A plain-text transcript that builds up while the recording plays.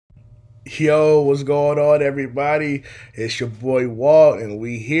Yo, what's going on, everybody? It's your boy Walt, and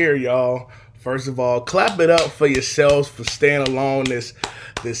we here, y'all. First of all, clap it up for yourselves for staying along this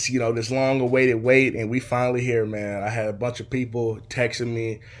long-awaited wait, and we finally here, man. I had a bunch of people texting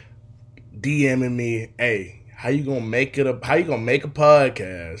me, DMing me, "Hey, how you gonna make it up? How you gonna make a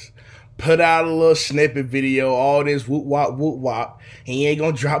podcast? Put out a little snippet video, all this whoop wop, and you ain't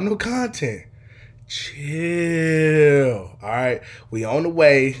gonna drop no content." Chill. All right. We on the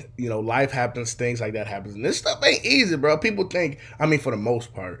way. Life happens, things like that happens. And this stuff ain't easy, bro. People think, for the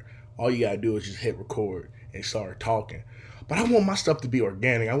most part, all you gotta do is just hit record and start talking. But I want my stuff to be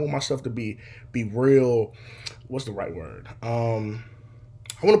organic. I want my stuff to be real. What's the right word? I want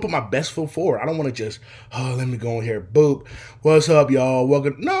to put my best foot forward. I don't want to just, let me go in here, boop. What's up, y'all?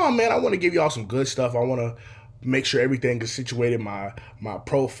 Welcome. No, man, I want to give y'all some good stuff. I want to make sure everything is situated. My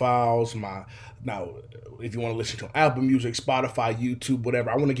profiles, now, if you want to listen to Apple Music, Spotify, YouTube,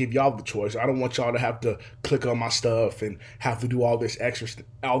 whatever, I want to give y'all the choice. I don't want y'all to have to click on my stuff and have to do all these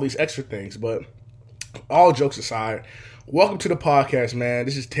extra things. But all jokes aside, welcome to the podcast, man.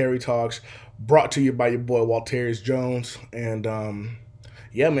 This is Terry Talks, brought to you by your boy Walterius Jones, and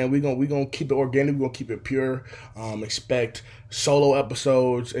yeah, man, we gonna keep it organic. We're gonna keep it pure. Expect solo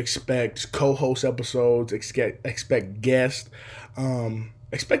episodes. Expect co-host episodes. Expect guests.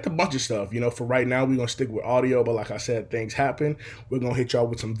 Expect a bunch of stuff. For right now, we're gonna stick with audio. But like I said, things happen. We're gonna hit y'all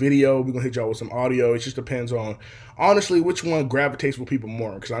with some video. We're gonna hit y'all with some audio. It just depends on, honestly, which one gravitates with people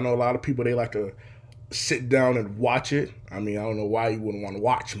more. Because I know a lot of people, they like to sit down and watch it. I don't know why you wouldn't want to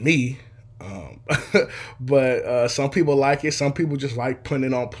watch me. Um, but some people like it. Some people just like putting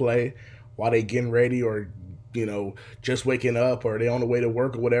it on play while they getting ready, or just waking up, or they on the way to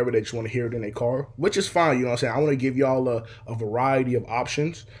work or whatever. They just want to hear it in their car, which is fine. You know what I'm saying? I want to give y'all a variety of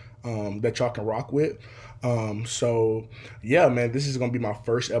options that y'all can rock with. So yeah, man, this is gonna be my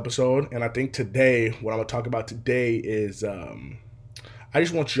first episode, and I think today, what I'm gonna talk about today is I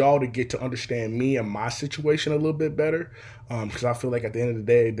just want y'all to get to understand me and my situation a little bit better. Because I feel like at the end of the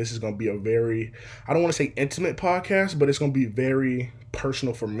day, this is going to be a very, I don't want to say intimate podcast, but it's going to be very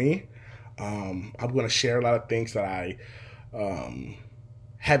personal for me. I'm going to share a lot of things that I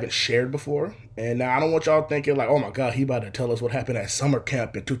haven't shared before. And now I don't want y'all thinking like, oh my God, he about to tell us what happened at summer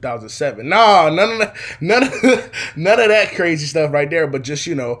camp in 2007. No, none of that, none of that crazy stuff right there. But just,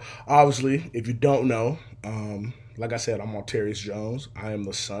 obviously, if you don't know, like I said, I'm Walterius Jones. I am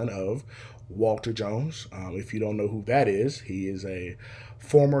the son of Walter Jones. If you don't know who that is, he is a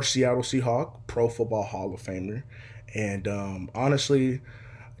former Seattle Seahawk, Pro Football Hall of Famer. And honestly,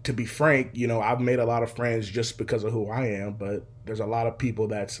 to be frank, I've made a lot of friends just because of who I am, but there's a lot of people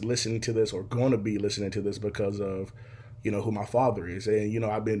that's listening to this or going to be listening to this because of, who my father is. And,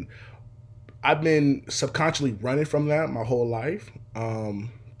 I've been subconsciously running from that my whole life.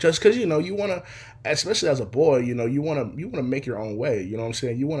 Just because you want to, especially as a boy, you want to make your own way. You know what I'm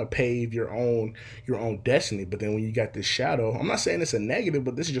saying? You want to pave your own destiny. But then when you got this shadow, I'm not saying it's a negative,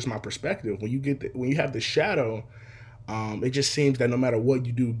 but this is just my perspective. When you have this shadow, it just seems that no matter what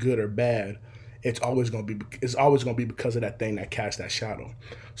you do, good or bad, it's always gonna be because of that thing that casts that shadow.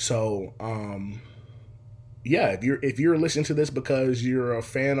 So yeah, if you're listening to this because you're a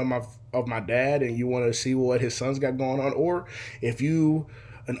fan of my dad and you want to see what his son's got going on, or if you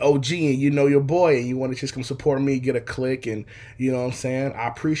an OG and you know your boy and you want to just come support me, get a click, and you know what I'm saying, I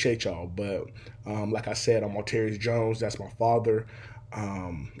appreciate y'all. But like I said, I'm Walterius Jones. That's my father.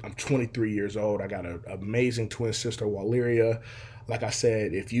 I'm 23 years old. I got an amazing twin sister, Valeria. Like I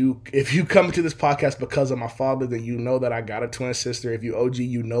said, if you come to this podcast because of my father, then you know that I got a twin sister. If you OG,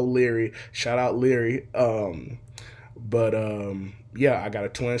 you know Leary. Shout out Leary. But yeah, I got a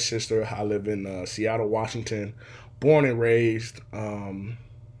twin sister. I live in Seattle, Washington, born and raised.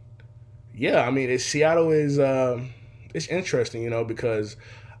 Yeah, Seattle is it's interesting, because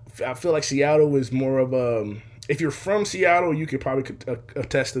I feel like Seattle is more of a. If you're from Seattle, you could probably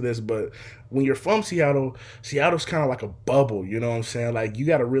attest to this, but when you're from Seattle, Seattle's kind of like a bubble. You know what I'm saying? Like you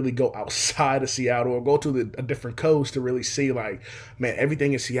got to really go outside of Seattle or go to a different coast to really see. Like, man,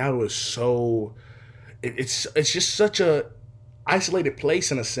 everything in Seattle is so. It's just such a isolated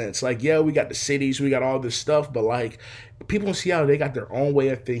place in a sense. Like, yeah, we got the cities, we got all this stuff, but like people in Seattle, they got their own way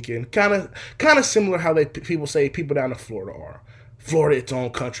of thinking. Kind of similar how people say people down in Florida are. Florida, its own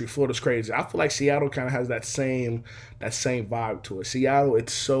country. Florida's crazy. I feel like Seattle kind of has that same vibe to it. Seattle,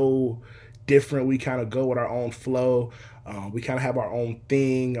 it's so different. We kind of go with our own flow. We kind of have our own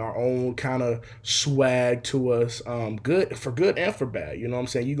thing, our own kind of swag to us. Good and for bad. You know what I'm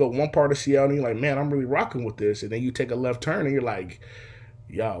saying? You go one part of Seattle and you're like, man, I'm really rocking with this. And then you take a left turn and you're like,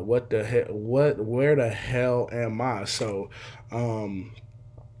 yo, what the hell? Where the hell am I? So,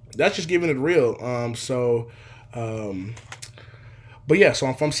 that's just giving it real. But yeah, so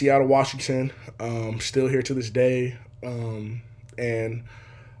I'm from Seattle, Washington. Still here to this day. And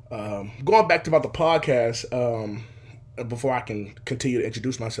going back to about the podcast, before I can continue to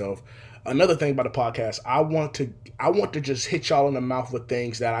introduce myself, another thing about the podcast, I want to just hit y'all in the mouth with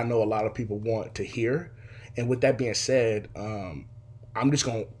things that I know a lot of people want to hear. And with that being said, I'm just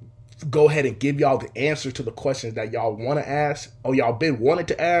gonna go ahead and give y'all the answer to the questions that y'all want to ask or y'all been wanted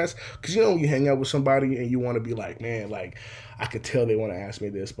to ask. Because you know, when you hang out with somebody and you want to be like, man, like I could tell they want to ask me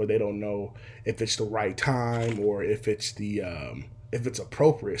this, but they don't know if it's the right time or if it's if it's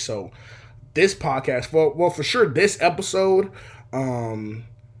appropriate. So this podcast, for sure, this episode, I'm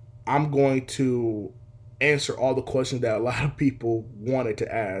going to answer all the questions that a lot of people wanted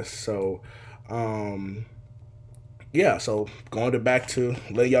to ask. So, yeah, so going back to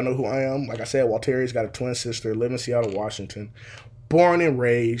letting y'all know who I am. Like I said, Walterius got a twin sister, live in Seattle, Washington, born and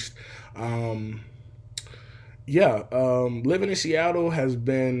raised. Living in Seattle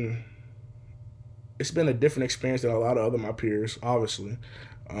it's been a different experience than a lot of other my peers, obviously.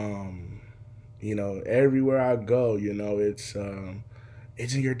 You know, everywhere I go, you know,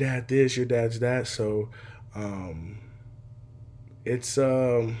 isn't your dad this, your dad's that. So, it's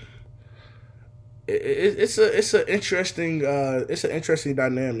it's an interesting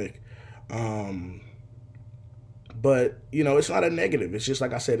dynamic, but you know it's not a negative. It's just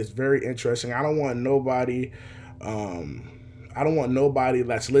like I said, it's very interesting. I don't want nobody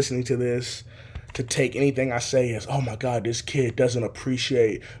that's listening to this to take anything I say as, oh my God, this kid doesn't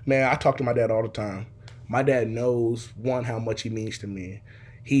appreciate. Man, I talk to my dad all the time. My dad knows, one, how much he means to me.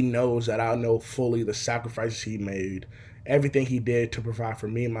 He knows that I know fully the sacrifices he made, everything he did to provide for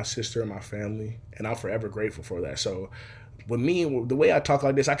me and my sister and my family, and I'm forever grateful for that. So with me, the way I talk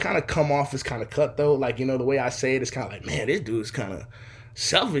like this, I kind of come off as kind of cutthroat. Like, you know, the way I say it is kind of like, man, this dude's kind of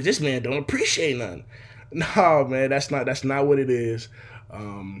selfish. This man don't appreciate nothing. No, man, that's not what it is.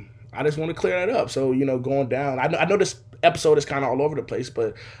 I just want to clear that up. So, you know, going down, I know this episode is kind of all over the place,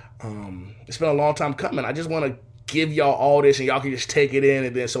 but it's been a long time coming. I just want to give y'all all this and y'all can just take it in.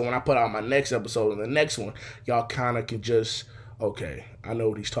 And then so when I put out my next episode and the next one, y'all kind of can just, okay, I know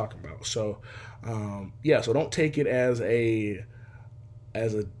what he's talking about. So, so don't take it as a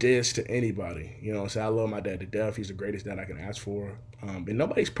diss to anybody. You know what I'm saying? I love my dad to death. He's the greatest dad I can ask for. And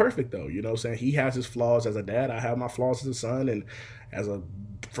nobody's perfect, though. You know what I'm saying? He has his flaws as a dad. I have my flaws as a son and as a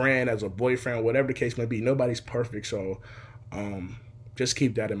friend, as a boyfriend, whatever the case may be. Nobody's perfect. So just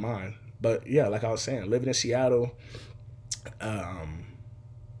keep that in mind. But, yeah, like I was saying, living in Seattle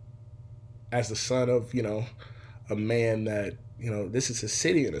as the son of, you know, a man that, you know, this is his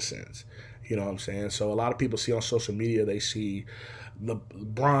city in a sense. You know what I'm saying? So a lot of people see on social media, they see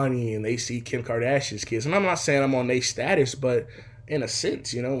Bronny and they see Kim Kardashian's kids. And I'm not saying I'm on their status, but in a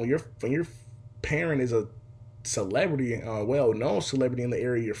sense, you know, when your parent is a celebrity, well-known celebrity in the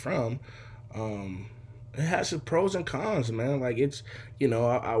area you're from, it has its pros and cons, man. Like it's, you know,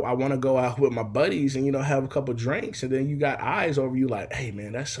 I want to go out with my buddies and, you know, have a couple drinks, and then you got eyes over you like, hey,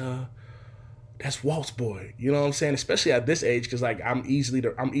 man, that's Walt's boy. You know what I'm saying? Especially at this age, because like I'm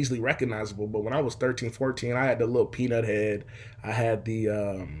easily recognizable. But when I was 13, 14, I had the little peanut head. I had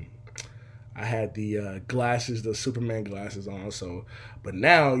the glasses, the Superman glasses on. So, but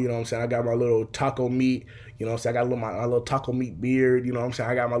now, you know what I'm saying, I got my little taco meat. You know what I'm saying? I got my little taco meat beard. You know what I'm saying?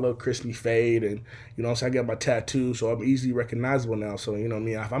 I got my little crispy fade, and you know what I'm saying? I got my tattoo, so I'm easily recognizable now. So, you know what I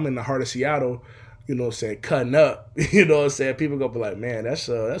mean? If I'm in the heart of Seattle, you know what I'm saying, cutting up, you know what I'm saying, people gonna be like, man, that's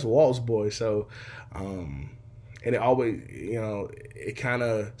Walt's boy. So, and it always, you know, it kind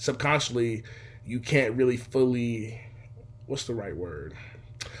of subconsciously, you can't really fully, what's the right word?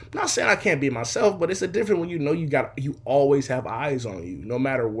 I'm not saying I can't be myself, but it's a different when you know you always have eyes on you, no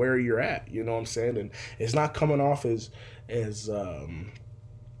matter where you're at. You know what I'm saying? And it's not coming off as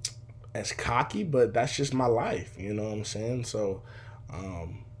cocky, but that's just my life. You know what I'm saying? So,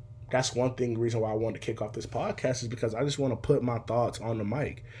 that's one reason why I wanted to kick off this podcast is because I just want to put my thoughts on the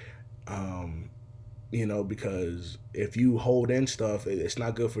mic. You know, because if you hold in stuff, it's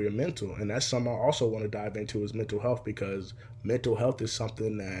not good for your mental. And that's something I also want to dive into is mental health, because mental health is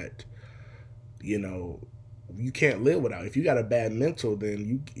something that, you know, you can't live without. If you got a bad mental,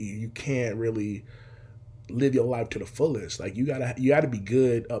 then you can't really live your life to the fullest. Like you gotta be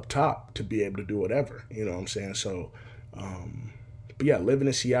good up top to be able to do whatever. You know what I'm saying? So, but yeah, living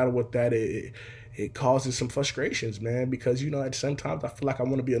in Seattle with that, it causes some frustrations, man, because, you know, at some times I feel like I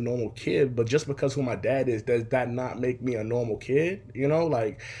want to be a normal kid, but just because who my dad is, does that not make me a normal kid? You know,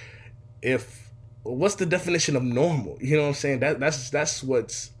 like if what's the definition of normal? You know what I'm saying? That's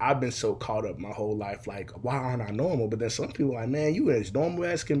what's I've been so caught up my whole life. Like, why aren't I normal? But then some people are like, man, you as normal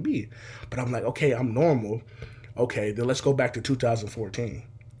as can be. But I'm like, okay, I'm normal. Okay, then let's go back to 2014.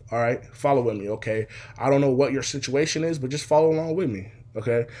 All right, follow with me. Okay, I don't know what your situation is, but just follow along with me.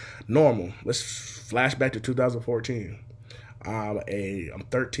 Okay, normal. Let's flash back to 2014. I'm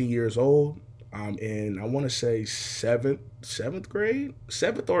 13 years old. I'm in, I want to say seventh grade,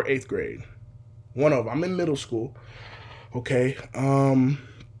 seventh or eighth grade. One of them. I'm in middle school. Okay. My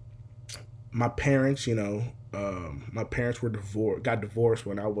parents, my parents were got divorced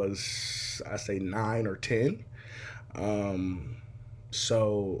when I was, I say 9 or 10. Um,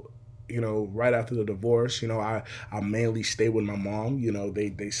 so, right after the divorce, I mainly stayed with my mom. They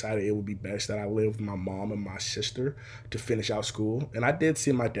decided it would be best that I live with my mom and my sister to finish out school. And I did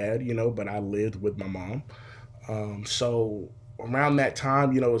see my dad, but I lived with my mom. So around that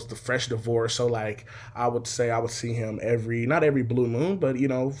time, it was the fresh divorce. So like I would say I would see him not every blue moon, but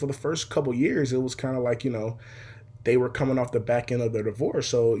for the first couple years, it was kind of like, they were coming off the back end of their divorce.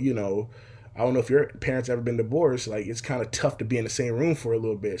 So, I don't know if your parents ever been divorced. Like it's kind of tough to be in the same room for a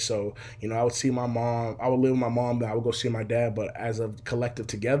little bit. So, I would see my mom. I would live with my mom. Then I would go see my dad. But as a collective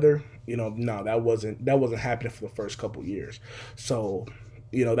together, no, that wasn't happening for the first couple years. So,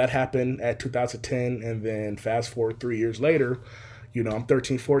 that happened at 2010, and then fast forward 3 years later. I'm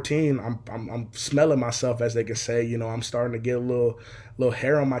 13, 14. I'm smelling myself, as they can say. I'm starting to get a little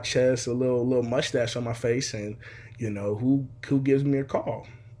hair on my chest, a little mustache on my face, and who gives me a call?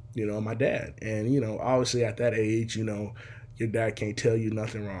 My dad. And, obviously at that age, your dad can't tell you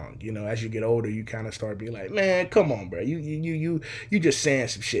nothing wrong. As you get older, you kind of start being like, man, come on, bro. You just saying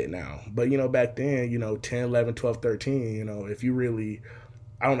some shit now. But, back then, 10, 11, 12, 13, if you really,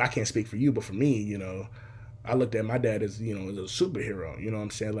 I can't speak for you, but for me, I looked at my dad as, as a superhero. You know what I'm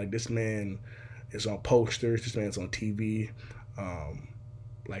saying? Like, this man is on posters. This man's on TV.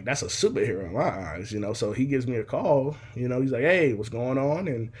 Like, that's a superhero in my eyes, So he gives me a call. He's like, hey, what's going on?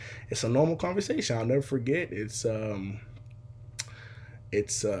 And it's a normal conversation. I'll never forget. It's the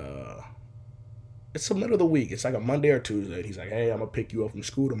middle of the week. It's like a Monday or Tuesday. And he's like, hey, I'm going to pick you up from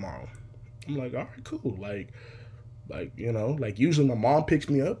school tomorrow. I'm like, all right, cool. Like usually my mom picks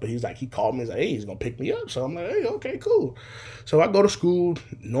me up, but he called me and he's like, hey, he's gonna pick me up. So I'm like, hey, okay, cool. So I go to school,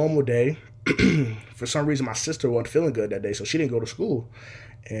 normal day. For some reason my sister wasn't feeling good that day, so she didn't go to school.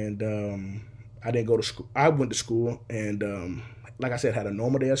 And I didn't go to school. I went to school and like I said, had a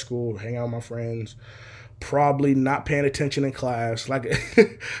normal day at school, hang out with my friends, probably not paying attention in class.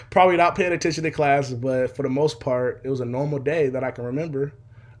 Probably not paying attention in class, but for the most part, it was a normal day that I can remember.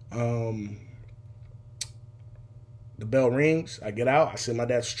 The bell rings. I get out. I see my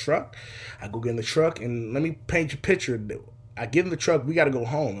dad's truck. I go get in the truck, and let me paint you a picture. I get in the truck. We got to go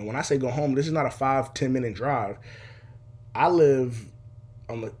home. And when I say go home, this is not a 5-10 minute drive. I live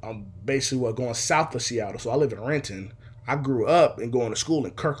I'm basically going south of Seattle. So I live in Renton. I grew up and going to school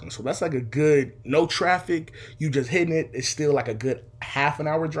in Kirkland. So that's like a good, no traffic. You just hitting it. It's still like a good half an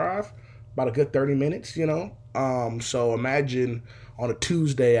hour drive, about a good 30 minutes, So imagine on a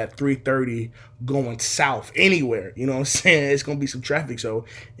Tuesday at 3:30 going south anywhere. You know what I'm saying? It's going to be some traffic. So,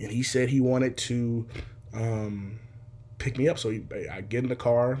 and he said he wanted to pick me up. So I get in the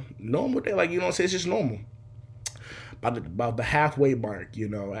car. Normal day. It's just normal. About the halfway mark,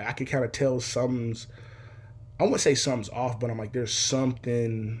 I can kind of tell I wouldn't say something's off, but I'm like, there's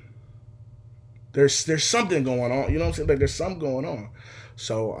something going on. You know what I'm saying? Like there's something going on.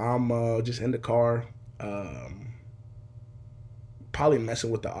 So I'm just in the car. Probably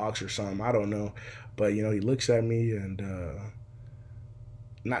messing with the aux or something. I don't know. But, he looks at me and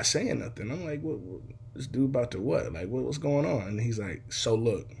not saying nothing. I'm like, what this dude about to what? Like, what's going on? And he's like, so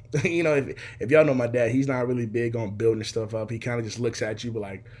look. If y'all know my dad, he's not really big on building stuff up. He kind of just looks at you, but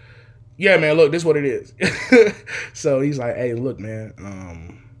like, yeah, man, look, this is what it is. So he's like, hey, look, man,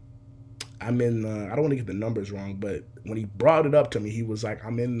 I'm in, I don't want to get the numbers wrong, but when he brought it up to me, he was like,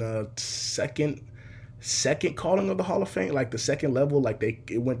 I'm in the second calling of the Hall of Fame, like the second level, like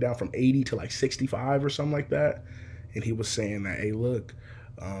it went down from 80 to like 65 or something like that. And he was saying that, hey, look,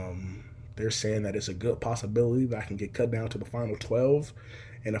 they're saying that it's a good possibility that I can get cut down to the final 12.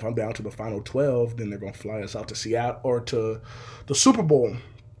 And if I'm down to the final 12, then they're going to fly us out to Seattle or to the Super Bowl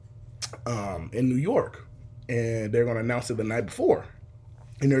in New York. And they're going to announce it the night before.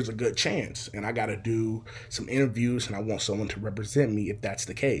 And there's a good chance. And I got to do some interviews and I want someone to represent me if that's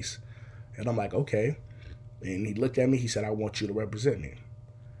the case. And I'm like, okay. And he looked at me. He said, I want you to represent me.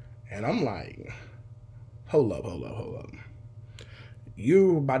 And I'm like, hold up.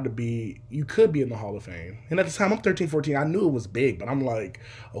 you could be in the Hall of Fame. And at the time, I'm 13, 14. I knew it was big, but I'm like,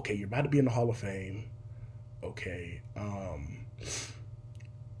 okay, you're about to be in the Hall of Fame. Okay,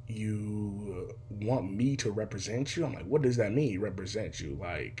 you want me to represent you? I'm like, what does that mean, represent you?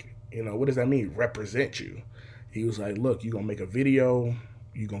 Like, what does that mean, represent you? He was like, look, you going to make a video.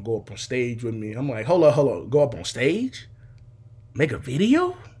 You going to go up on stage with me. I'm like, hold on. Go up on stage? Make a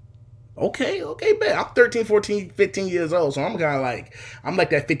video? Okay, bet. I'm 13, 14, 15 years old, so I'm kind of like, I'm like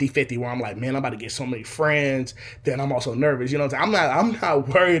that 50-50 where I'm like, man, I'm about to get so many friends. Then I'm also nervous, you know what I'm saying? I'm not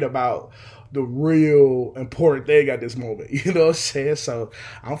worried about the real important thing at this moment, you know what I'm saying? So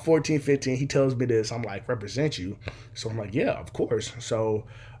I'm 14, 15. He tells me this. I'm like, represent you. So I'm like, yeah, of course. So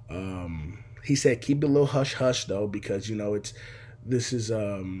he said, keep it a little hush hush though, because this is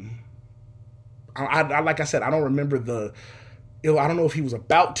like I said, I don't remember I don't know if he was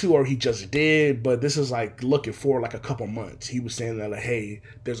about to or he just did, but this is like looking for like a couple months. He was saying that, like, hey,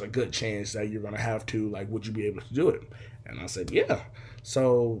 there's a good chance that you're going to have to, like, would you be able to do it? And I said, yeah.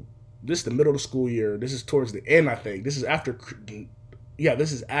 So this is the middle of the school year. This is towards the end, I think. This is after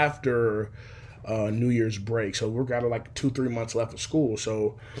New Year's break. So we're got like 2-3 months left of school.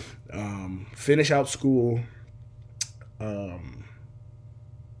 So finish out school.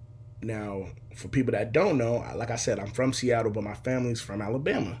 Now, for people that don't know, like I said, I'm from Seattle, but my family's from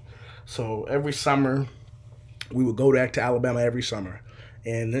Alabama. So every summer, we would go back to Alabama every summer.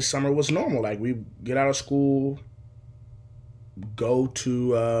 And this summer was normal. Like, we get out of school, go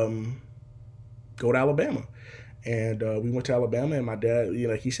to Alabama. And we went to Alabama, and my dad,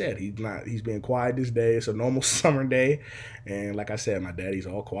 like he said, he's being quiet this day. It's a normal summer day. And like I said, my daddy's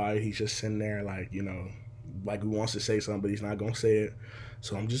all quiet. He's just sitting there like, like he wants to say something, but he's not going to say it.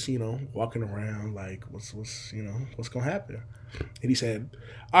 So I'm just, walking around like, what's going to happen? And he said,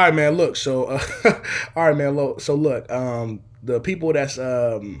 all right, man, look. So, look, the people that's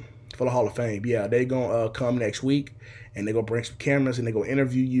for the Hall of Fame, yeah, they going to come next week, and they're going to bring some cameras, and they're going to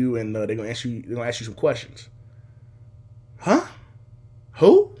interview you, and they're going to ask you some questions. Huh?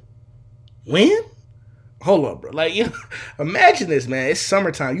 Who? When? Hold up, bro. Like, imagine this, man. It's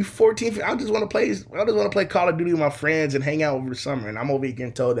summertime. You 14. I just want to play Call of Duty with my friends and hang out over the summer. And I'm over here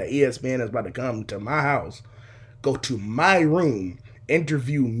getting told that ESPN is about to come to my house, go to my room,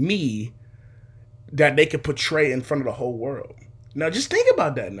 interview me, that they could portray in front of the whole world. Now, just think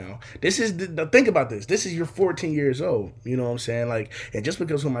about that. Now, think about this. This is you're 14 years old. You know what I'm saying? Like, and just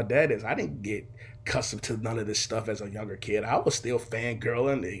because who my dad is, I didn't get accustomed to none of this stuff as a younger kid. I was still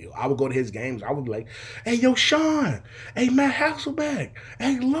fangirling. I would go to his games. I would be like, hey, yo, Sean. Hey, Matt Hasselbeck.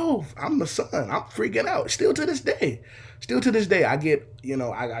 Hey, Loaf. I'm the son. I'm freaking out. Still to this day, I get,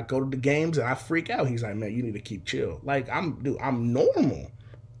 I go to the games and I freak out. He's like, man, you need to keep chill. Like, I'm normal.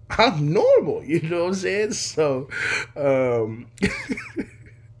 You know what I'm saying? So, where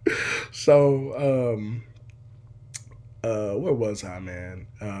was I, man?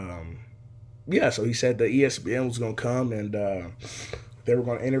 So he said the ESPN was going to come, and they were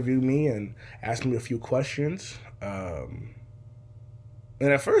going to interview me and ask me a few questions. And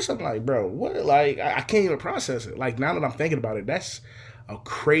at first I'm like, bro, what? Like, I can't even process it. Like, now that I'm thinking about it, that's a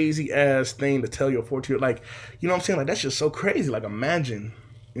crazy ass thing to tell your 14-year-old. Like, you know what I'm saying? Like, that's just so crazy. Like, imagine,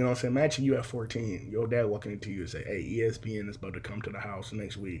 you know what I'm saying? Imagine you at 14, your dad walking into you and say, hey, ESPN is about to come to the house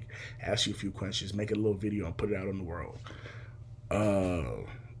next week, ask you a few questions, make a little video and put it out in the world.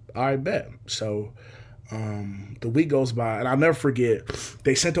 I bet. So the week goes by, and I'll never forget,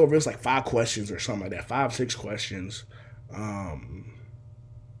 they sent over, it was like 5 questions or something like that, 5, 6 questions.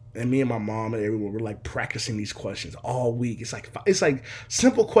 And me and my mom and everyone were like practicing these questions all week. It's like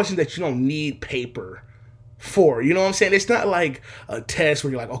simple questions that you don't need paper for. You know what I'm saying? It's not like a test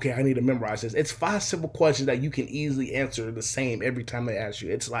where you're like, okay, I need to memorize this. It's 5 simple questions that you can easily answer the same every time they ask you.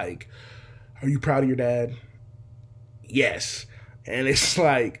 It's like, are you proud of your dad? Yes. And it's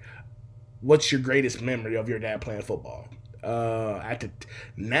like, what's your greatest memory of your dad playing football? Now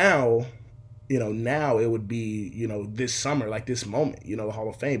it would be, this summer, like this moment, the Hall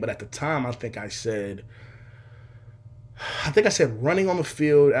of Fame. But at the time, I think I said running on the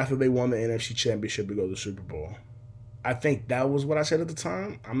field after they won the NFC Championship to go to the Super Bowl. I think that was what I said at the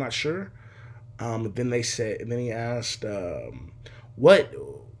time. I'm not sure. Then he asked, what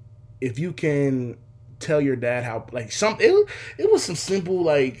if you can tell your dad how, like, it was some simple,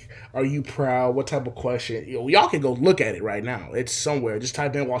 like, are you proud? What type of question? Y'all can go look at it right now. It's somewhere. Just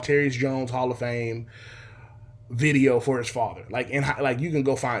type in Walterius Jones Hall of Fame video for his father. Like, you can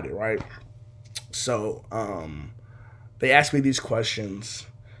go find it, right? So, they asked me these questions.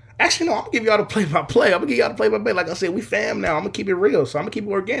 Actually, no, I'm gonna give y'all the play-by-play. I'm gonna give y'all the play-by-play. Like I said, we fam now. I'm gonna keep it real, so I'm gonna keep it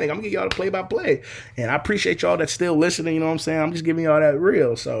organic. I'm gonna give y'all the play-by-play, and I appreciate y'all that's still listening. You know what I'm saying? I'm just giving y'all that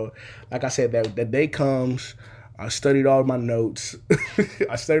real. So, like I said, that day comes. I studied all my notes.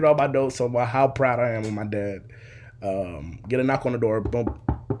 I studied all my notes about how proud I am of my dad. Get a knock on the door. Boom.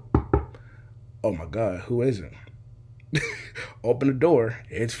 Oh my God, who is it? Open the door.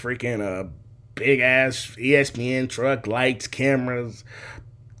 It's freaking a big ass ESPN truck, lights, cameras.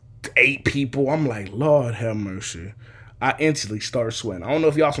 8 people. I'm like, Lord have mercy. I instantly start sweating. I don't know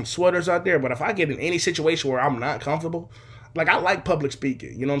if y'all some sweaters out there, but if I get in any situation where I'm not comfortable, like I like public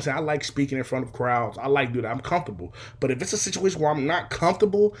speaking. You know what I'm saying? I like speaking in front of crowds. I like doing that. I'm comfortable. But if it's a situation where I'm not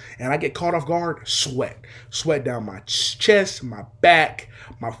comfortable and I get caught off guard, sweat. Sweat down my chest, my back,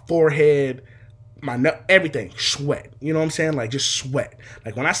 my forehead, my nut, everything. Sweat. You know what I'm saying? Like just sweat.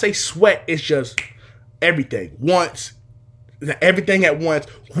 Like when I say sweat, it's just everything. Once. Everything at once,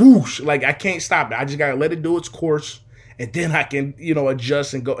 whoosh! Like I can't stop it. I just gotta let it do its course, and then I can,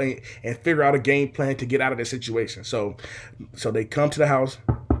 adjust and go and figure out a game plan to get out of the situation. So they come to the house.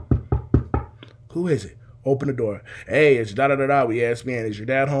 Who is it? Open the door. Hey, it's da da da da. We ask, man, is your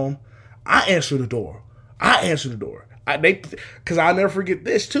dad home? I answer the door. Because I'll never forget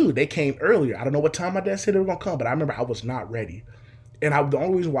this too. They came earlier. I don't know what time my dad said they were gonna come, but I remember I was not ready. And the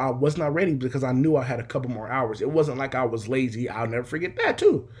only reason why I was not ready was because I knew I had a couple more hours. It wasn't like I was lazy. I'll never forget that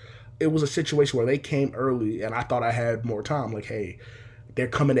too. It was a situation where they came early and I thought I had more time. Like, hey, they're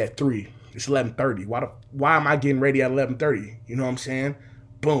coming at 3. It's 11:30. Why am I getting ready at 11:30? You know what I'm saying?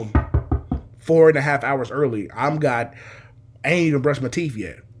 Boom. 4.5 hours early. I ain't even brushed my teeth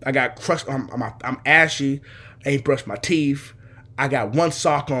yet. I got crushed. I'm ashy. I ain't brushed my teeth. I got one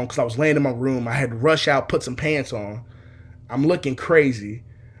sock on because I was laying in my room. I had to rush out, put some pants on. I'm looking crazy.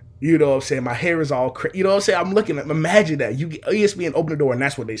 You know what I'm saying? My hair is all crazy. You know what I'm saying? I'm looking at, imagine that. You get ESPN, open the door, and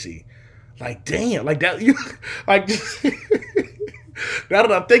that's what they see. Like, damn. Like, that. Like, now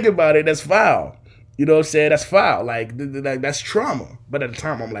that I'm thinking about it, that's foul. You know what I'm saying? That's foul. Like, that's trauma. But at the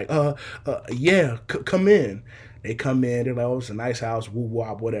time, I'm like, yeah, come in. They come in. They're like, oh, it's a nice house,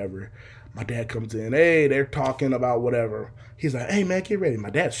 woo-wop, whatever. My dad comes in. Hey, they're talking about whatever. He's like, hey, man, get ready. My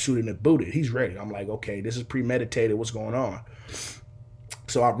dad's shooting and booted. He's ready. I'm like, okay, this is premeditated. What's going on?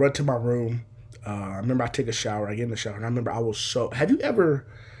 So I run to my room. I remember I take a shower. I get in the shower. And I remember I was so... Have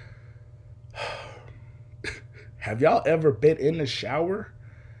y'all ever been in the shower?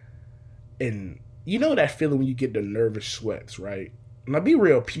 And you know that feeling when you get the nervous sweats, right? Now, be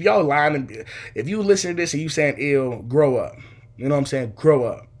real. If y'all lying, if you listen to this and you saying ill, grow up. You know what I'm saying? Grow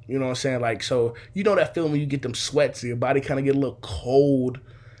up. You know what I'm saying? Like, so you know that feeling when you get them sweats, your body kind of get a little cold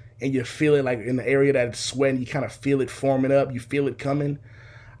and you feel it like in the area that it's sweating, you kind of feel it forming up, you feel it coming.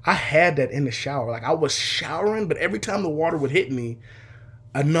 I had that in the shower. Like I was showering, but every time the water would hit me,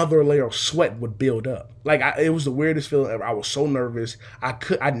 another layer of sweat would build up. Like it was the weirdest feeling ever. I was so nervous.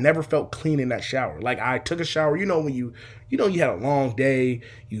 I never felt clean in that shower. Like I took a shower, when you had a long day,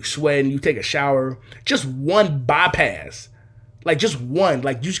 you sweat and you take a shower, just one bypass. Like just one,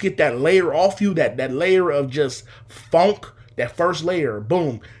 like you just get that layer off you, that layer of just funk, that first layer,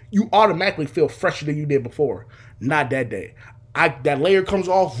 boom, you automatically feel fresher than you did before. Not that day. That layer comes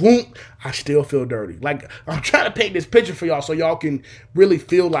off, whoop, I still feel dirty. Like I'm trying to paint this picture for y'all so y'all can really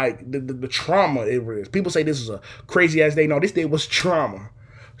feel like the trauma it is. People say this is a crazy ass day. No, this day was trauma.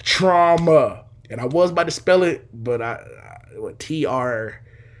 And I was about to spell it, but TR.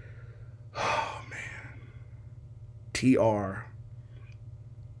 Oh man, TR.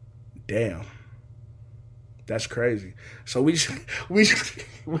 Damn, that's crazy. So we just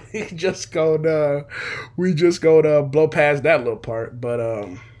gonna blow past that little part. But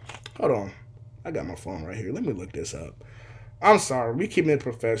hold on, I got my phone right here. Let me look this up. I'm sorry, we keep it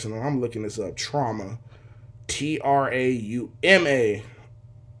professional. I'm looking this up. Trauma, TRAUMA.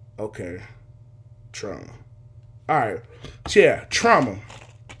 Okay, trauma. All right, so yeah, trauma.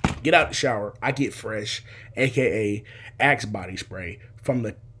 Get out the shower. I get fresh, aka Axe body spray from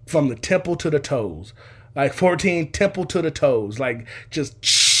the temple to the toes. Like 14 temple to the toes. Like just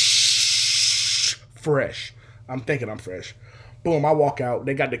fresh. I'm thinking I'm fresh. Boom, I walk out.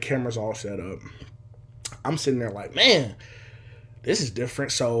 They got the cameras all set up. I'm sitting there like, man, this is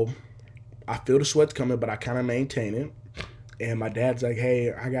different. So I feel the sweats coming, but I kind of maintain it. And my dad's like,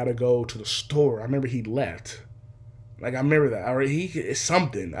 hey, I got to go to the store. I remember he left. Like, I remember that. It's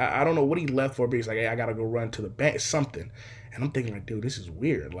something. I don't know what he left for, but he's like, hey, I got to go run to the bank. Something. And I'm thinking, like, dude, this is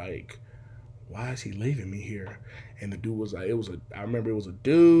weird. Like, why is he leaving me here? And the dude was like, I remember it was a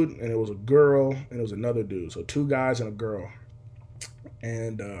dude, and it was a girl, and it was another dude. So 2 guys and a girl.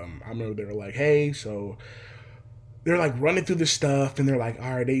 And I remember they were like, hey, so they're like running through the stuff, and they're like,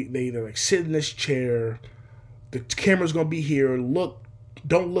 all right, they're like, sit in this chair. The camera's gonna be here.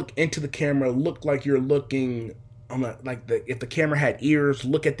 Don't look into the camera. Look like you're looking on if the camera had ears,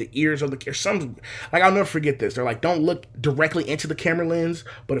 look at the ears of the camera. Some like I'll never forget this. They're like, don't look directly into the camera lens,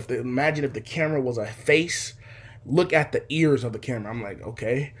 but imagine if the camera was a face, look at the ears of the camera. I'm like,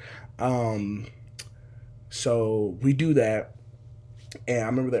 okay. So we do that, and I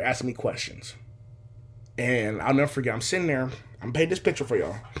remember they're asking me questions. And I'll never forget, I'm sitting there, I'm painting this picture for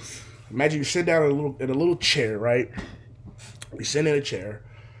y'all. Imagine you sit down in a little chair, right? You sit in a chair.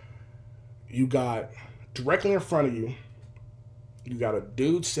 You got directly in front of you, you got a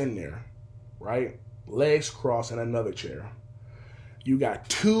dude sitting there, right? Legs crossed in another chair. You got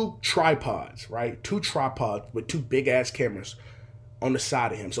two tripods, right? Two tripods with two big ass cameras on the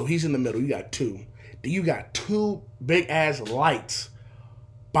side of him. So he's in the middle. You got two. Then you got two big ass lights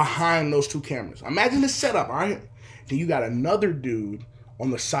behind those two cameras. Imagine this setup, all right? Then you got another dude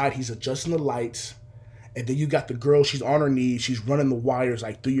on the side. He's adjusting the lights. And then you got the girl, she's on her knees, she's running the wires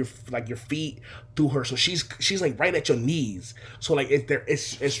like through your feet through her. So she's like right at your knees. So like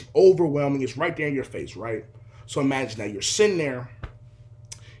it's overwhelming. It's right there in your face, right? So imagine that you're sitting there.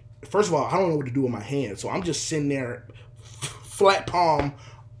 First of all, I don't know what to do with my hands. So I'm just sitting there, flat palm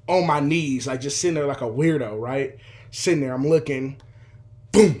on my knees, like just sitting there like a weirdo, right? Sitting there, I'm looking,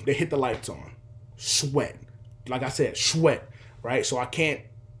 boom, they hit the lights on. Sweat. Like I said, sweat, right? So I can't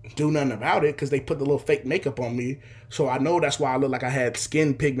do nothing about it because they put the little fake makeup on me. So I know that's why I look like I had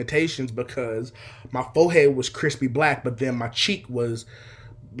skin pigmentations, because my forehead was crispy black, but then my cheek was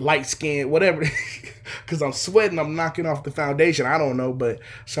light skin, whatever. Because I'm sweating, I'm knocking off the foundation. I don't know, but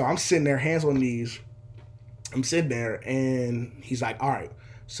so I'm sitting there, hands on knees. I'm sitting there, and he's like, all right.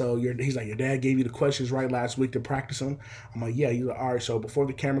 So he's like, your dad gave you the questions right last week to practice them? I'm like, yeah. He's like, all right, so before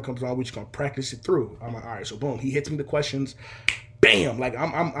the camera comes on, we're just going to practice it through. I'm like, all right, so boom. He hits me the questions. Bam! Like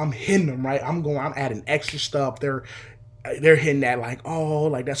I'm hitting them, right? I'm adding extra stuff. They're hitting that like, oh,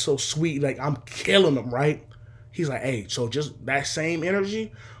 like that's so sweet. Like I'm killing them, right? He's like, hey, so just that same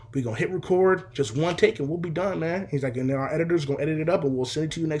energy, we gonna hit record, just one take, and we'll be done, man. He's like, and then our editor's gonna edit it up, and we'll send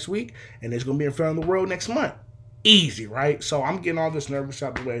it to you next week, and it's gonna be in front of the world next month. Easy, right? So I'm getting all this nervous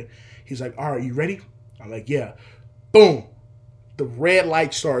out the way. He's like, all right, you ready? I'm like, yeah. Boom! The red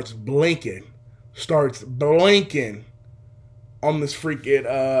light starts blinking on this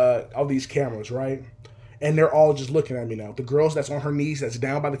freaking all these cameras, right? And they're all just looking at me now. The girl that's on her knees, that's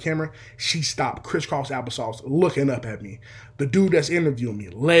down by the camera, she stopped, crisscross applesauce, looking up at me. The dude that's interviewing me,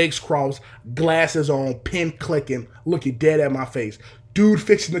 legs crossed, glasses on, pen clicking, looking dead at my face. Dude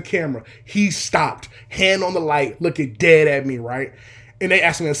fixing the camera, he stopped, hand on the light, looking dead at me, right? And they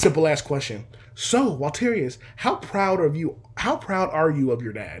asked me a simple ass question. So, Walterius, how proud are you of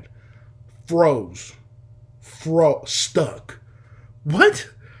your dad? Froze, stuck. What?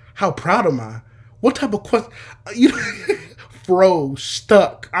 How proud am I? What type of question? Froze,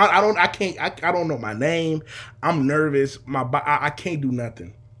 stuck. I don't know my name. I'm nervous. I can't do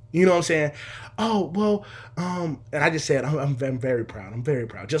nothing. You know what I'm saying? Oh well, and I just said I'm very proud. I'm very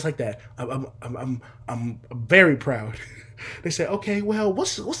proud. Just like that. I'm very proud. They said, okay, well,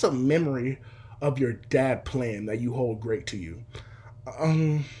 what's a memory of your dad playing that you hold great to you?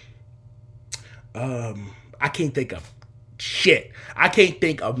 I can't think of shit. I can't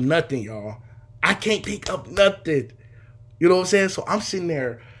think of nothing, y'all. I can't think of nothing. You know what I'm saying? So I'm sitting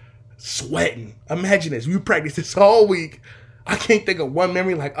there sweating. Imagine this. We practiced this all week. I can't think of one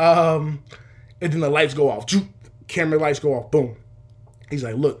memory and then the lights go off. Camera lights go off. Boom. He's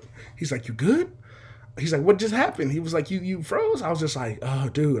like, look. He's like, you good? He's like, what just happened? He was like, you froze? I was just like, oh,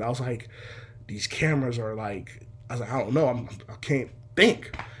 dude. I was like, these cameras are like, I was like, I don't know. I can't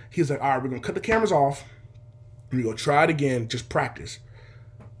think. He was like, all right, we're going to cut the cameras off. We're going to try it again. Just practice.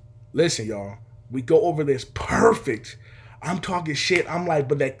 Listen, y'all. We go over this perfect. I'm talking shit. I'm like,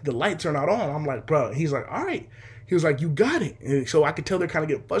 but the lights are not on. I'm like, bro. He's like, all right. He was like, you got it. And so I could tell they're kind of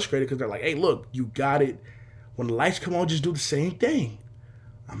getting frustrated because they're like, hey, look, you got it. When the lights come on, just do the same thing.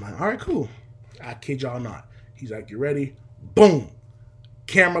 I'm like, all right, cool. I kid y'all not. He's like, you ready? Boom.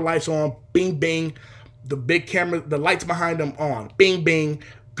 Camera lights on. Bing, bing. The big camera, the lights behind them on. Bing, bing.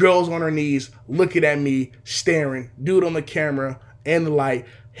 Girls on her knees looking at me, staring. Dude on the camera and the light,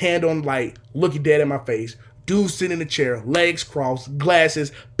 hand on light, looking dead in my face. Dude sitting in the chair, legs crossed,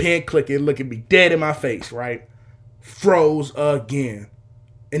 glasses, pen clicking, looking me dead in my face, right? Froze again.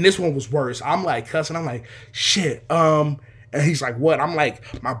 And this one was worse. I'm like cussing. I'm like, shit. And he's like, what? I'm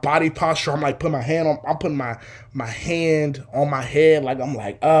like, my body posture. I'm like, putting my hand on. I'm putting my hand on my head. Like, I'm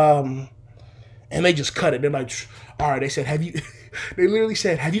like, and they just cut it. They're like, all right. They said, have you? They literally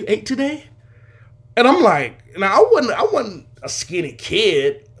said, have you ate today? And I'm like, now I wasn't a skinny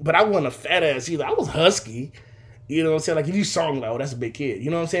kid, but I wasn't a fat ass either. I was husky. You know what I'm saying? Like if you saw me, like, oh, that's a big kid. You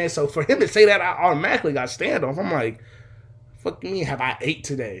know what I'm saying? So for him to say that, I automatically got standoff. I'm like, fuck me, have I ate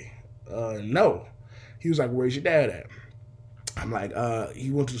today? No. He was like, where's your dad at? I'm like, he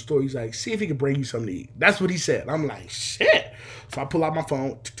went to the store. He's like, see if he can bring you something to eat. That's what he said. I'm like, shit. So I pull out my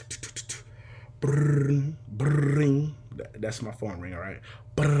phone. That's my phone ring, all right?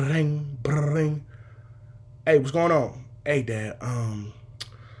 Hey, what's going on? Hey, Dad,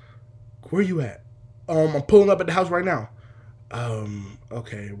 where you at? I'm pulling up at the house right now.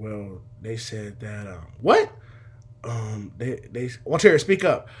 Okay, well, they said that, what? Terry, speak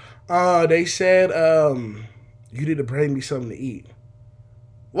up. They said, you need to bring me something to eat.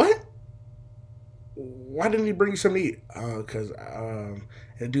 What? Why didn't he bring you something to eat? Cause, and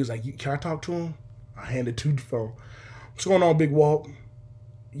the dude's like, can I talk to him? I handed to the phone. What's going on, Big Walt?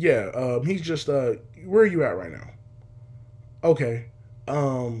 Yeah, he's just, where are you at right now? Okay.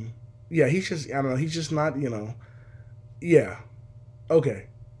 Yeah, he's just, I don't know, he's just not, yeah. Okay.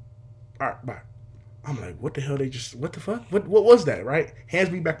 All right, bye. I'm like, what the hell? What the fuck? What was that, right?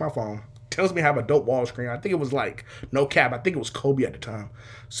 Hands me back my phone. Tells me I have a dope wall screen. I think it was like, no cap, I think it was Kobe at the time.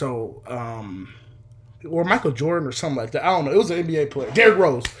 So, or Michael Jordan or something like that. I don't know. It was an NBA player. Derrick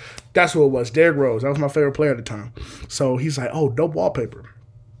Rose. That's who it was. Derrick Rose. That was my favorite player at the time. So he's like, oh, dope wallpaper.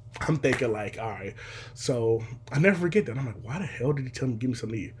 I'm thinking like, all right. So I never forget that. I'm like, why the hell did he tell me to give me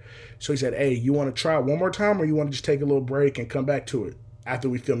something to eat? So he said, hey, you want to try it one more time or you want to just take a little break and come back to it after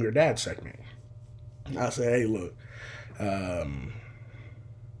we film your dad's segment? I said, hey, look, let's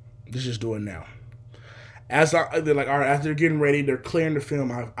just do it now. They're like, all right, as they're getting ready, they're clearing the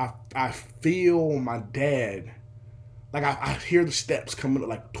film. I feel my dad, like I hear the steps coming,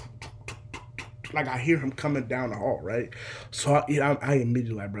 like I hear him coming down the hall, right? So I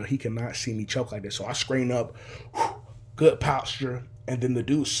immediately like, bro, he cannot see me choke like this. So I screen up, good posture, and then the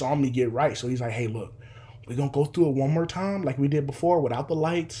dude saw me get right. So he's like, hey, look, we're gonna go through it one more time, like we did before, without the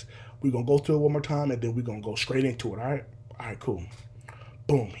lights. We're gonna go through it one more time, and then we're gonna go straight into it. All right, cool.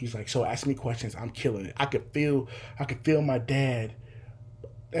 Boom. He's like, so ask me questions. I'm killing it. I could feel my dad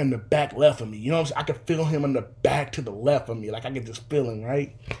in the back left of me. You know what I'm saying? I could feel him in the back to the left of me. Like I get this feeling,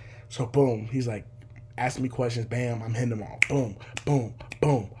 right? So boom. He's like, ask me questions. Bam. I'm hitting them all. Boom, boom,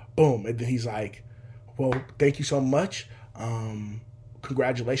 boom, boom. And then he's like, well, thank you so much.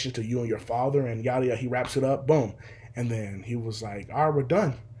 Congratulations to you and your father, and yada yada. He wraps it up. Boom. And then he was like, all right, we're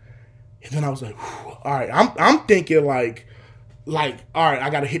done. And then I was like, all right. I'm thinking like, all right, I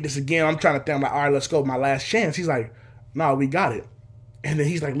got to hit this again. I'm trying to think, I'm like, all right, let's go. My last chance. He's like, no, we got it. And then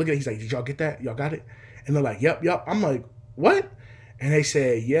he's like, look at it. He's like, did y'all get that? Y'all got it? And they're like, yep. I'm like, what? And they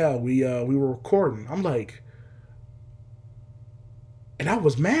said, yeah, we were recording. I'm like, and I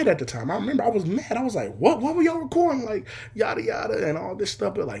was mad at the time. I remember I was mad. I was like, what were y'all recording? Like, yada, yada, and all this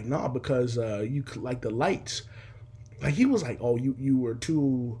stuff. But like, no, because you like the lights. Like, he was like, oh, you were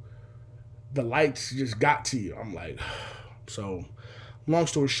too, the lights just got to you. I'm like, so long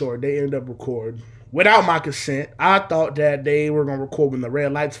story short, they ended up recording without my consent. I thought that they were going to record when the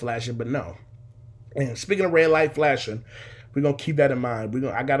red light's flashing, but no. And speaking of red light flashing, we're going to keep that in mind.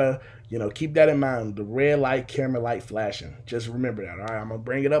 I got to, keep that in mind. The red light, camera light flashing. Just remember that, all right? I'm going to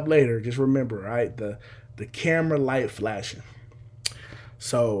bring it up later. Just remember, all right? The camera light flashing.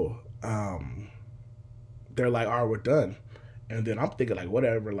 So, they're like, all right, we're done. And then I'm thinking, like,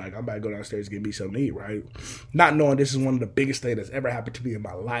 whatever, like, I'm about to go downstairs and get me something to eat, right? Not knowing this is one of the biggest things that's ever happened to me in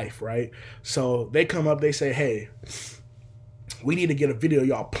my life, right? So they come up, they say, hey, we need to get a video of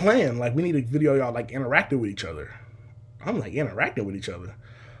y'all playing. Like, we need a video of y'all, like, interacting with each other. I'm like, interacting with each other?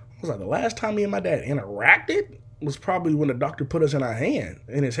 I was like, the last time me and my dad interacted was probably when the doctor put us in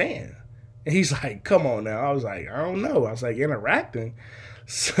his hand. And he's like, come on now. I was like, I don't know. I was like, interacting?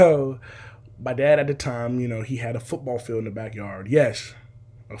 So my dad at the time, he had a football field in the backyard. Yes,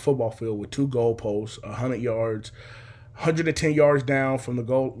 a football field with 2 goalposts, 100 yards, 110 yards down from the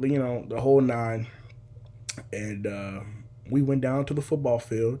goal, the whole 9. And we went down to the football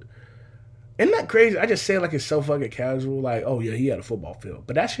field. Isn't that crazy? I just say it like it's so fucking casual. Like, oh, yeah, he had a football field.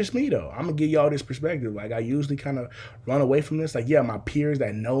 But that's just me, though. I'm going to give y'all this perspective. Like, I usually kind of run away from this. Like, yeah, my peers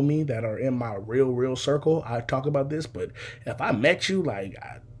that know me, that are in my real circle, I talk about this. But if I met you, like,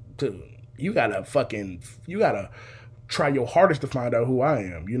 you got to try your hardest to find out who I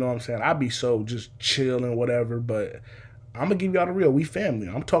am. You know what I'm saying? I'd be so just chill and whatever. But I'm going to give y'all the real. We family.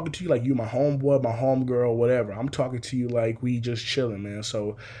 I'm talking to you like you my homeboy, my homegirl, whatever. I'm talking to you like we just chilling, man.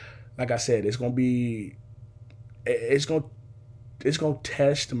 So, like I said, it's gonna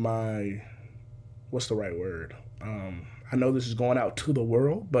test my, what's the right word? I know this is going out to the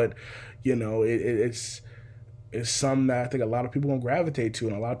world, but it's something that I think a lot of people gonna gravitate to,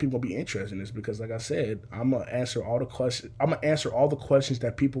 and a lot of people gonna be interested in this because, like I said, I'm gonna answer all the questions. I'm gonna answer all the questions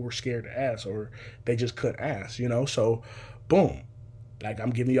that people were scared to ask or they just couldn't ask. So boom. Like,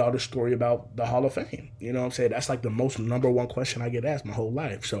 I'm giving y'all the story about the Hall of Fame. You know what I'm saying? That's like the most number one question I get asked my whole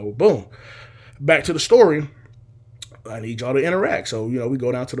life. So, boom. Back to the story. I need y'all to interact. So, we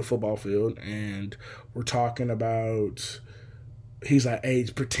go down to the football field and we're talking about, he's like, hey,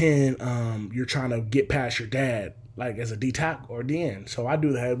 pretend you're trying to get past your dad, like as a D-tack or DN. So I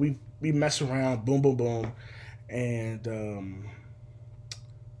do that. We mess around, boom, boom, boom. And,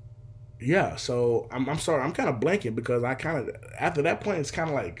 yeah, so I'm sorry, I'm kind of blanking because I kind of, after that point, it's kind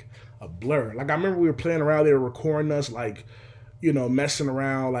of like a blur. Like, I remember we were playing around, they were recording us, like, messing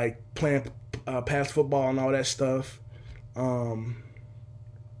around, like playing pass football and all that stuff. And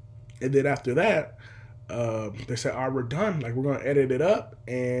then after that, they said, all right, we're done. Like, we're going to edit it up,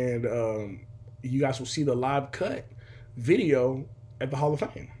 and you guys will see the live cut video at the Hall of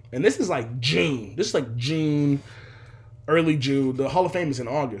Fame. And this is like June. This is like June. Early June. The Hall of Fame is in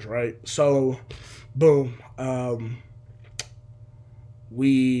August, right? So, boom. I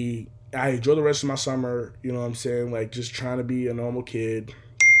enjoy the rest of my summer. You know what I'm saying? Like, just trying to be a normal kid.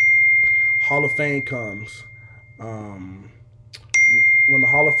 Hall of Fame comes. When the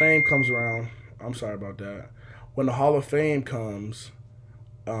Hall of Fame comes around, I'm sorry about that. When the Hall of Fame comes,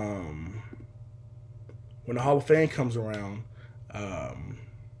 around,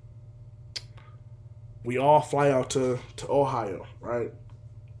 we all fly out to Ohio, right?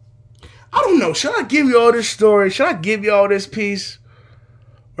 I don't know. Should I give you all this story? Should I give you all this piece?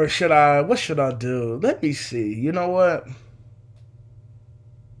 Or what should I do? Let me see. You know what?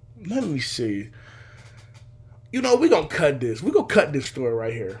 Let me see. We're going to cut this. We're going to cut this story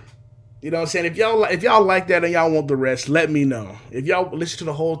right here. You know what I'm saying? If y'all like that and y'all want the rest, let me know. If y'all listen to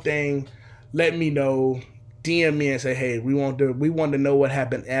the whole thing, let me know. DM me and say, hey, we want to know what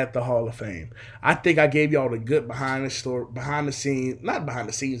happened at the Hall of Fame. I think I gave y'all the good behind the scenes, not behind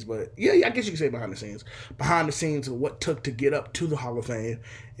the scenes, but yeah, I guess you could say behind the scenes of what took to get up to the Hall of Fame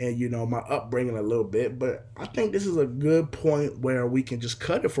and, my upbringing a little bit. But I think this is a good point where we can just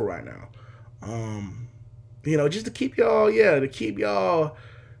cut it for right now. Just to keep y'all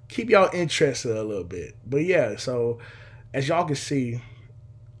interested a little bit. But yeah, so as y'all can see,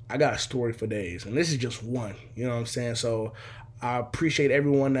 I got a story for days, and this is just one, you know what I'm saying? So I appreciate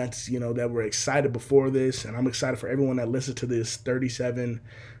everyone that's, that were excited before this, and I'm excited for everyone that listened to this 37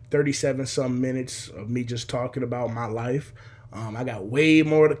 some minutes of me just talking about my life. I got way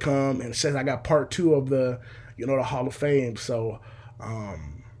more to come, and it says I got part 2 of the Hall of Fame. So,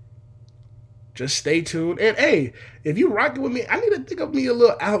 just stay tuned. And hey, if you rocking with me, I need to think of me a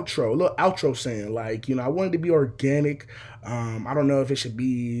little outro saying, like, I wanted to be organic. I don't know if it should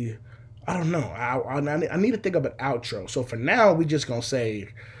be, I don't know. I need to think of an outro. So for now, we just gonna say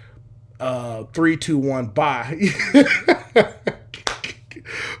 3, 2, 1, bye.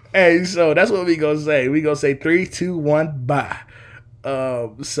 Hey, so that's what we gonna say. We gonna say 3, 2, 1, bye.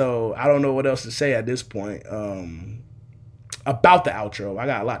 So I don't know what else to say at this point. About the outro, I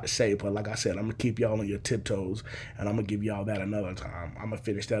got a lot to say, but like I said, I'm gonna keep y'all on your tiptoes, and I'm gonna give y'all that another time. I'm gonna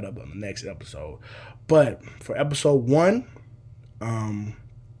finish that up on the next episode. But for episode 1, I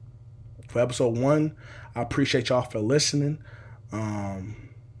appreciate y'all for listening.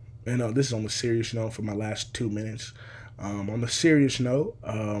 This is on the serious note for my last 2 minutes. On the serious note,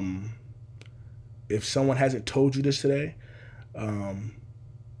 if someone hasn't told you this today,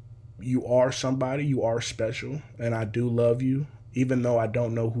 you are somebody, you are special, and I do love you, even though I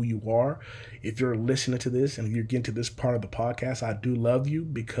don't know who you are. If you're listening to this and you're getting to this part of the podcast, I do love you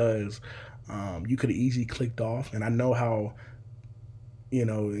because you could have easily clicked off. And I know how,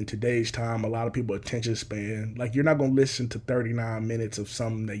 in today's time, a lot of people attention span, like, you're not going to listen to 39 minutes of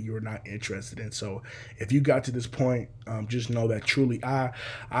something that you're not interested in. So if you got to this point, just know that truly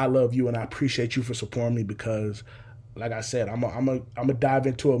I love you, and I appreciate you for supporting me because, like I said, I'm gonna dive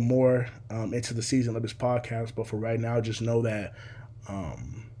into it more into the season of this podcast. But for right now, just know that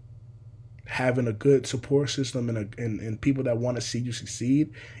having a good support system and people that want to see you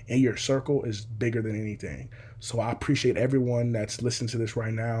succeed in your circle is bigger than anything. So I appreciate everyone that's listening to this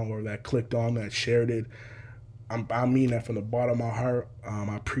right now, or that clicked on, that shared it. I mean that from the bottom of my heart.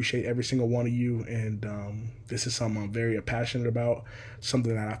 I appreciate every single one of you, and this is something I'm very passionate about,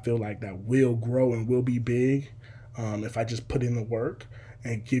 something that I feel like that will grow and will be big. If I just put in the work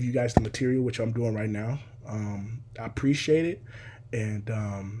and give you guys the material, which I'm doing right now. I appreciate it.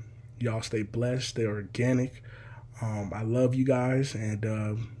 And y'all stay blessed, stay organic. I love you guys. And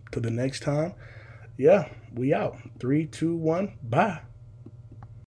till the next time, yeah, we out. 3, 2, 1, bye.